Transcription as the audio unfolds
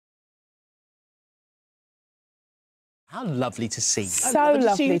How lovely to see you. So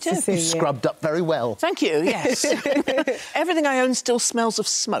lovely to see you. Scrubbed up very well. Thank you, yes. Everything I own still smells of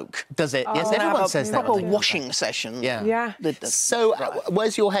smoke. Does it? Yes, everyone says that. Proper washing session. Yeah. Yeah. So,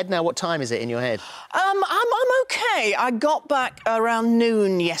 where's your head now? What time is it in your head? I'm OK. I got back around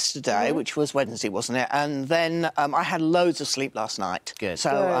noon yesterday, which was Wednesday, wasn't it? And then I had loads of sleep last night. Good. So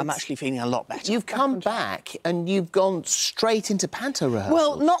I'm actually feeling a lot better. You've come back and you've gone straight into panto rehearsals.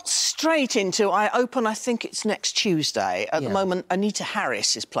 Well, not straight into. I open, I think it's next Tuesday. At the moment, Anita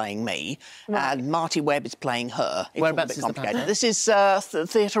Harris is playing me, and Marty Webb is playing her. It's Whereabouts a bit is the complicated. panto? This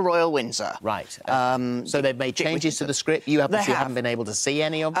is Theatre Royal Windsor. Right. So they've made changes to the script. You haven't been able to see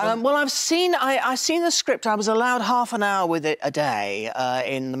any of them? Well, I've seen the script. I was allowed half an hour with it a day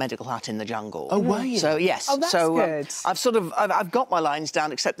in the medical hut in the jungle. Oh, were you? So yes. Oh, that's good. I've got my lines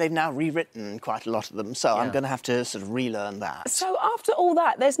down, except they've now rewritten quite a lot of them. So I'm going to have to sort of relearn that. So after all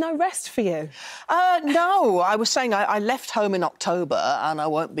that, there's no rest for you? No, I was saying I left home in October and I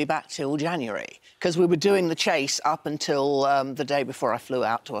won't be back till January because we were doing the chase up until the day before I flew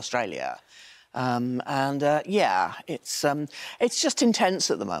out to Australia. Yeah, it's just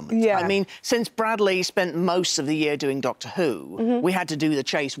intense at the moment. Yeah. I mean, since Bradley spent most of the year doing Doctor Who, we had to do the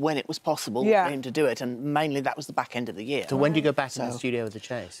chase when it was possible for him to do it, and mainly that was the back end of the year. So when do you go back to the studio with the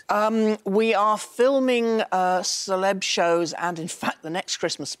chase? We are filming celeb shows and, in fact, the next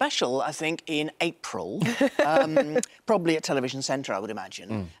Christmas special, I think, in April, probably at Television Centre, I would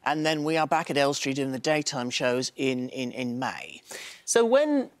imagine. And then we are back at Elstree doing the daytime shows in May. So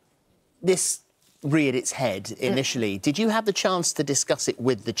when this reared its head initially, did you have the chance to discuss it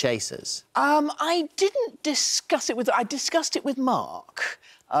with the chasers? I didn't discuss it with... I discussed it with Mark,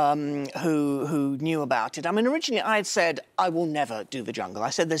 who knew about it. I mean, originally I had said, I will never do the jungle. I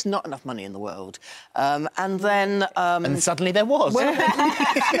said, there's not enough money in the world. And then... and suddenly there was. Well, no,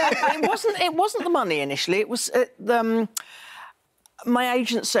 it wasn't the money initially. It was... my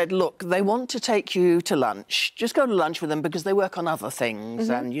agent said, look, they want to take you to lunch. Just go to lunch with them because they work on other things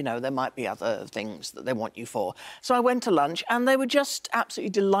and, you know, there might be other things that they want you for. So I went to lunch and they were just absolutely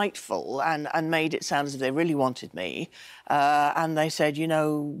delightful and made it sound as if they really wanted me. And they said, you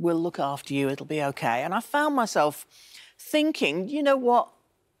know, we'll look after you, it'll be OK. And I found myself thinking, you know what,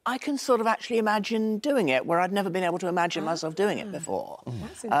 I can sort of actually imagine doing it where I'd never been able to imagine myself doing it before.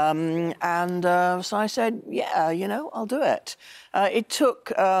 So I said, yeah, you know, I'll do it. It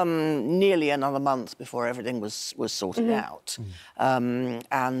took nearly another month before everything was sorted out.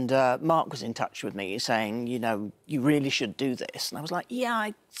 Mark was in touch with me saying, you know, you really should do this. And I was like, yeah,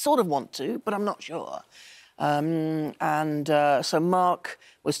 I sort of want to, but I'm not sure. So Mark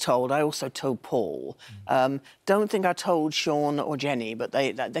was told. I also told Paul. Don't think I told Sean or Jenny, but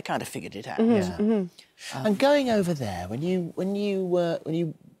they kind of figured it out. And going over there, when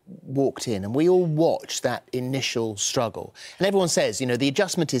you walked in and we all watched that initial struggle, and everyone says, you know, the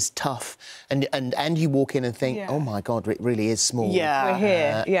adjustment is tough, and you walk in and think, oh my God, it really is small. Yeah, we're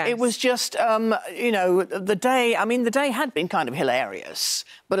here. Yeah, it was just, you know, the day. I mean, the day had been kind of hilarious,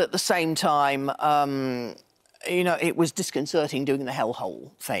 but at the same time. You know, it was disconcerting doing the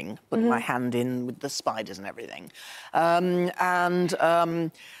hellhole thing, putting my hand in with the spiders and everything.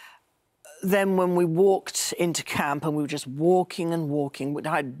 Then when we walked into camp and we were just walking and walking,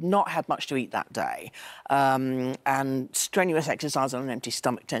 I had not had much to eat that day. And strenuous exercise on an empty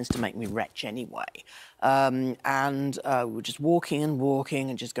stomach tends to make me retch anyway. We were just walking and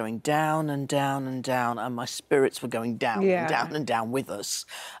walking and just going down and down and down, and my spirits were going down and down and down with us.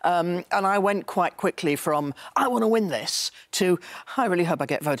 And I went quite quickly from, I want to win this, to, I really hope I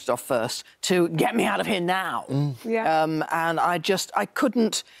get voted off first, to get me out of here now. And I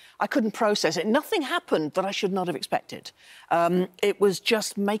couldn't process it. Nothing happened that I should not have expected. It was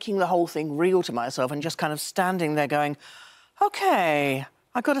just making the whole thing real to myself and just kind of standing there going, OK,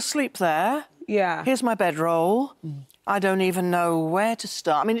 I got to sleep there. Yeah. Here's my bedroll. I don't even know where to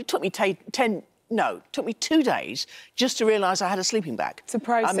start. I mean, it took me it took me 2 days just to realise I had a sleeping bag. To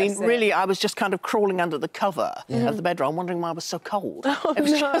process I mean, really, I was just kind of crawling under the cover of the bedroll, wondering why I was so cold. Oh, it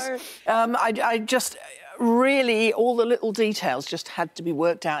was just, really, all the little details just had to be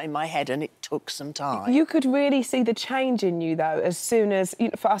worked out in my head, and it took some time. You could really see the change in you, though, as soon as, you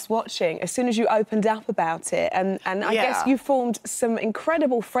know, for us watching, as soon as you opened up about it. And I guess you formed some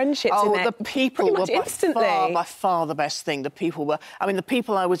incredible friendships in there. Oh, the people pretty much were instantly. by far the best thing. The people were... I mean, the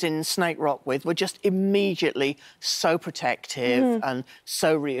people I was in Snake Rock with were just immediately so protective and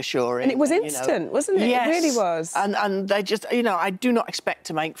so reassuring. And it was instant, wasn't it? Yes. It really was. And they just... You know, I do not expect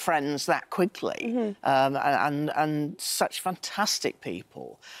to make friends that quickly. And such fantastic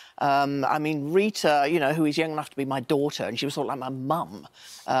people. I mean, Rita, you know, who is young enough to be my daughter, and she was sort of like my mum,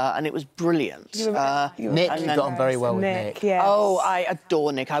 and it was brilliant. Nick, you got on very well with Nick. Yes. Oh, I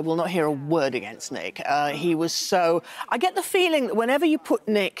adore Nick. I will not hear a word against Nick. He was so... I get the feeling that whenever you put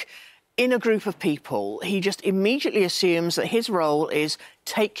Nick in a group of people, he just immediately assumes that his role is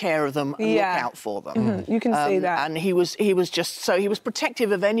take care of them and look out for them. You can see that. And he was just so... He was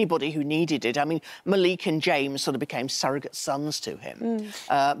protective of anybody who needed it. I mean, Malik and James sort of became surrogate sons to him.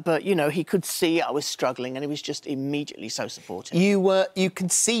 But, you know, he could see I was struggling and he was just immediately so supportive. You can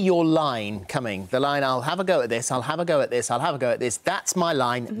see your line coming. The line, I'll have a go at this, I'll have a go at this, I'll have a go at this. That's my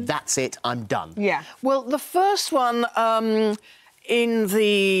line, that's it, I'm done. Yeah. Well, the first one... in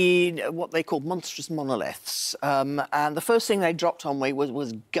the, what they called monstrous monoliths, and the first thing they dropped on me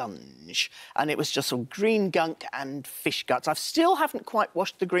was gunge, and it was just some green gunk and fish guts. I still haven't quite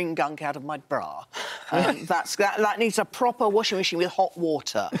washed the green gunk out of my bra. That needs a proper washing machine with hot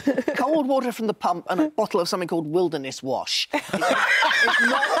water, cold water from the pump, and a bottle of something called Wilderness Wash. It's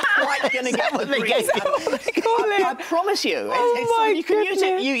not quite going to get the grease out. I promise you. You can use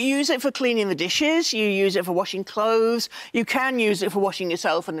it. You use it for cleaning the dishes. You use it for washing clothes. You can use it for washing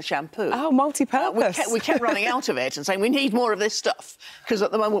yourself and the shampoo. Oh, multi-purpose. We kept running out of it and saying we need more of this stuff because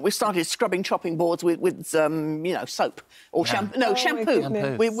at the moment we started scrubbing chopping boards with you know, soap or shampoo. No,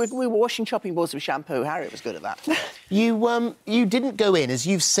 shampoo. We were washing chopping boards with shampoo. Harriet was good at that. You didn't go in, as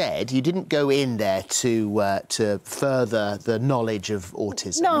you've said, you didn't go in there to further the knowledge of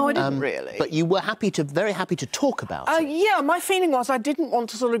autism. No, I didn't really. But you were very happy to talk about it. Yeah, my feeling was I didn't want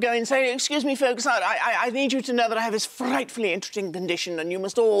to sort of go in and say, excuse me, folks, I need you to know that I have this frightfully interesting condition and you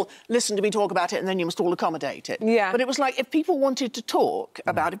must all listen to me talk about it and then you must all accommodate it. Yeah. But it was like, if people wanted to talk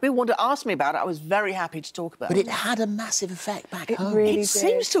about it, if people wanted to ask me about it, I was very happy to talk about it. But it had a massive effect back home. Really It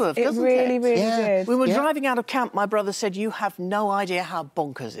seems to have, doesn't it? It really did. We were driving out of camp, my brother said, you have no idea how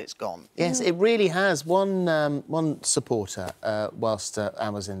bonkers it's gone. Yes, it really has. One supporter, whilst I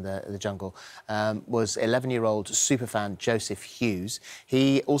was in the jungle, was 11-year-old superfan Joseph Hughes.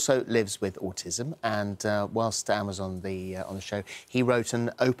 He also lives with autism, and whilst Anne was on the show, he wrote an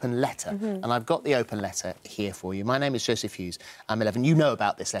open letter, and I've got the open letter here for you. My name is Joseph Hughes. I'm 11. You know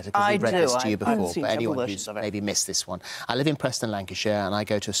about this letter because we've read this to you before, but anyone who's maybe missed this one. I live in Preston, Lancashire, and I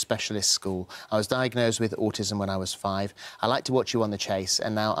go to a specialist school. I was diagnosed with autism when I was 5. I like to watch you on The Chase,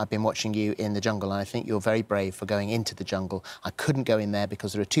 and now I've been watching you in the jungle, and I think you're very brave for going into the jungle. I couldn't go in there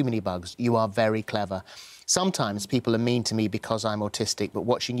because there are too many bugs. You are very clever. Sometimes people are mean to me because I'm autistic, but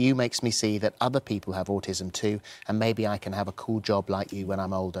watching you makes me see that other people have autism too, and maybe I can have a cool job like you when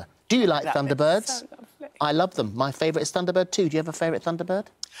I'm older. Do you like Thunderbirds? So lovely. I love them. My favourite is Thunderbird 2. Do you have a favourite Thunderbird?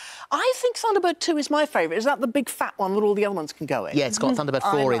 I think Thunderbird 2 is my favourite. Is that the big fat one that all the other ones can go in? Yeah, it's got Thunderbird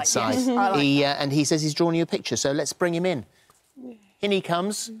 4 inside. Yes, I like that. And he says he's drawn you a picture, so let's bring him in. In he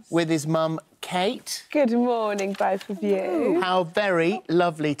comes with his mum, Kate. Good morning, both of you. How very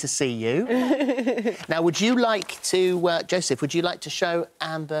lovely to see you. Now, would you like to, Joseph, would you like to show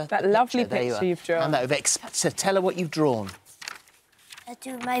Anne that lovely picture you've drawn? And so tell her what you've drawn. I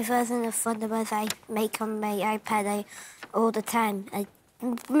do my version of Thunderbirds I make on my iPad all the time. I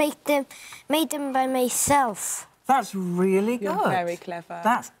made them by myself. That's really good. You're very clever.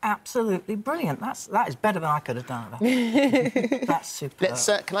 That's absolutely brilliant. That is better than I could have done. That's super. Let's.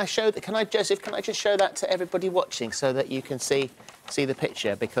 Joseph? Can I just show that to everybody watching so that you can see the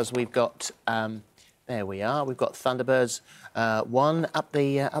picture, because we've got. There we are. We've got Thunderbirds 1 up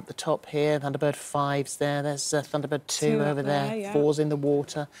the top here. Thunderbird 5's there. There's Thunderbird 2 over there. Yeah. 4's in the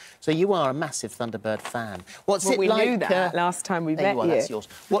water. So you are a massive Thunderbird fan. What's it we like? knew that last time we met you. That's yours.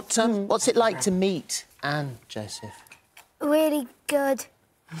 What's it like to meet Anne, Joseph? Really good.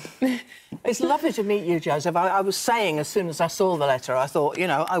 It's lovely to meet you, Joseph. I was saying, as soon as I saw the letter, I thought, you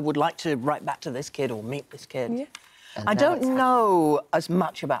know, I would like to write back to this kid or meet this kid. Yeah. I don't know as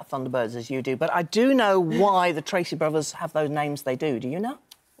much about Thunderbirds as you do, but I do know why the Tracy brothers have those names they do. Do you know?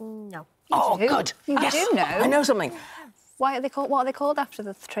 No. Oh, good. You do know. I know something. Why are they called? What are they called after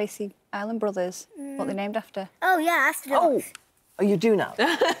the Tracy Island brothers? What are they named after? Oh, yeah, astronauts. Oh, you do know.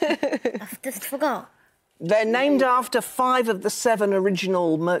 I just forgot. They're named after 5 of the 7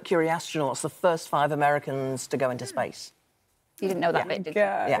 original Mercury astronauts, the first 5 Americans to go into space. You didn't know that bit, did you?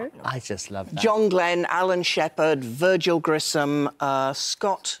 Yeah. I just love that. John Glenn, Alan Shepard, Virgil Grissom,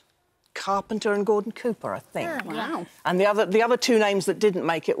 Scott Carpenter and Gordon Cooper, I think. Wow. And the other 2 names that didn't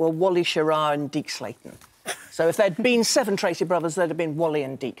make it were Wally Schirra and Deke Slayton. So if there'd been 7 Tracy brothers, there'd have been Wally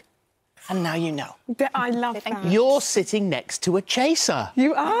and Deke. And now you know. I love that. You're sitting next to a chaser.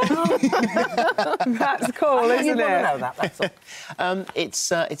 You are? That's cool, isn't You it? want to know that, that's all.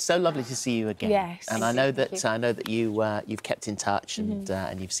 It's so lovely to see you again. Yes. And I know that you've kept in touch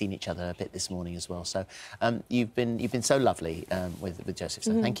and you've seen each other a bit this morning as well. So you've been so lovely with Joseph.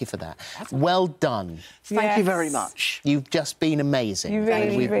 So thank you for that. Well done. Thank you very much. You've just been amazing. You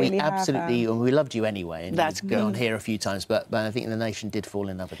really, we have, absolutely, and we loved you anyway. And That's you've been good. on here a few times, but I think the nation did fall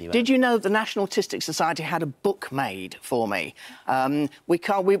in love with you. Did you know the National Autistic Society had a book made for me? We've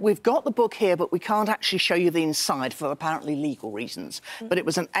got the book here, but we can't actually show you the inside for apparently legal reasons. But it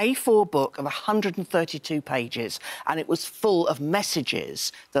was an A4 book of 132 pages, and it was full of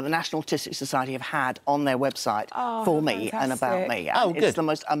messages that the National Autistic Society have had on their website for me and about me. And good. It's the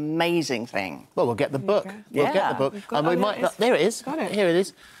most amazing thing. Well, we'll get the book. We'll get the book. And we might. There it is. Got it. Here it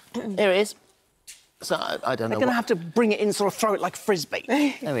is. Here it is. So I don't know. They're going to have to bring it in, sort of throw it like a frisbee.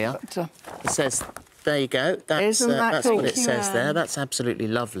 There we are. But, It says, there you go. Isn't that that's cool? what it says there. That's absolutely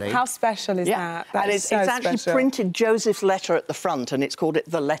lovely. How special is that? That and is it's so actually special. printed Joseph's letter at the front, and it's called it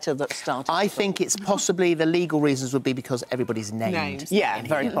The Letter That Started. I think it's possibly the legal reasons would be because everybody's named. Yeah, in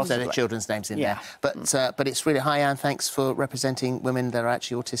very here. possibly. So the children's names in Yeah. there. But it's really... Hi, Anne, thanks for representing women that are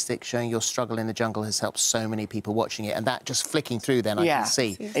actually autistic. Showing your struggle in the jungle has helped so many people watching it. And that, just flicking through then, I can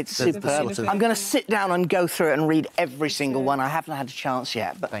see... It's the superb. sort of... I'm going to sit down and go through it and read every single one. I haven't had a chance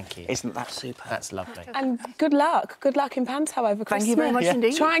yet, but Thank you. Isn't that super? That's lovely. And good luck. Good luck in Panto over Christmas. Thank you very much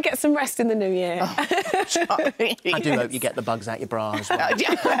indeed. Try and get some rest in the new year. I do hope you get the bugs out your bra as well.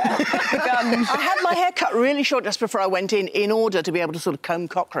 I had my hair cut really short just before I went in order to be able to sort of comb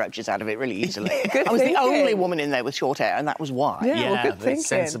cockroaches out of it really easily. Good I was thinking. the only woman in there with short hair, and that was why. Yeah, well, good it's thinking.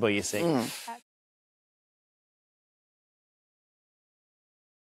 sensible, you see.